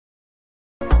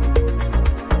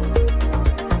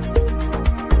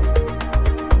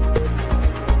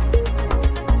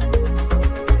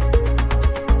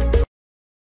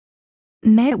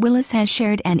Matt Willis has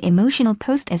shared an emotional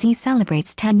post as he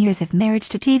celebrates 10 years of marriage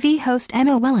to TV host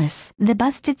Emma Willis. The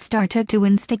busted star took to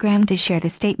Instagram to share the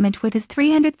statement with his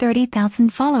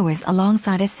 330,000 followers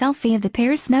alongside a selfie of the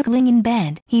pair snuggling in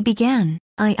bed. He began,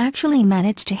 "I actually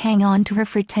managed to hang on to her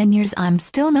for 10 years. I'm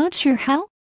still not sure how.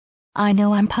 I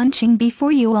know I'm punching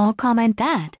before you all comment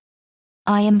that.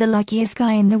 I am the luckiest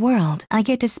guy in the world. I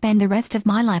get to spend the rest of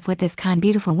my life with this kind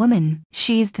beautiful woman.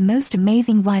 She's the most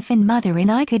amazing wife and mother,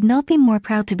 and I could not be more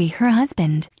proud to be her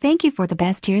husband. Thank you for the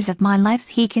best years of my life,"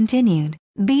 he continued.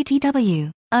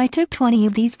 BTW, I took 20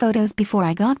 of these photos before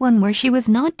I got one where she was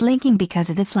not blinking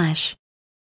because of the flash.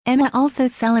 Emma also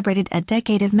celebrated a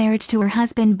decade of marriage to her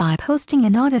husband by posting a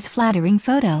not as flattering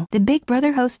photo. The Big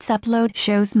Brother host's upload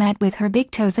shows Matt with her big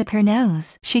toes up her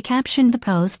nose. She captioned the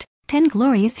post, "10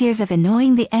 glorious years of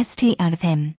annoying the ST out of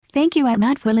him. Thank you at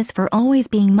Matt Willis for always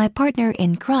being my partner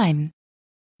in crime.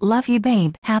 Love you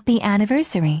babe. Happy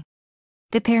anniversary."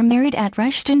 The pair married at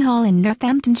Rushton Hall in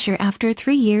Northamptonshire after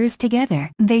 3 years together.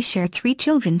 They share 3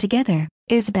 children together,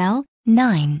 Isabel,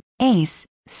 9, Ace,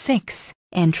 6,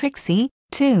 and Trixie,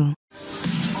 2.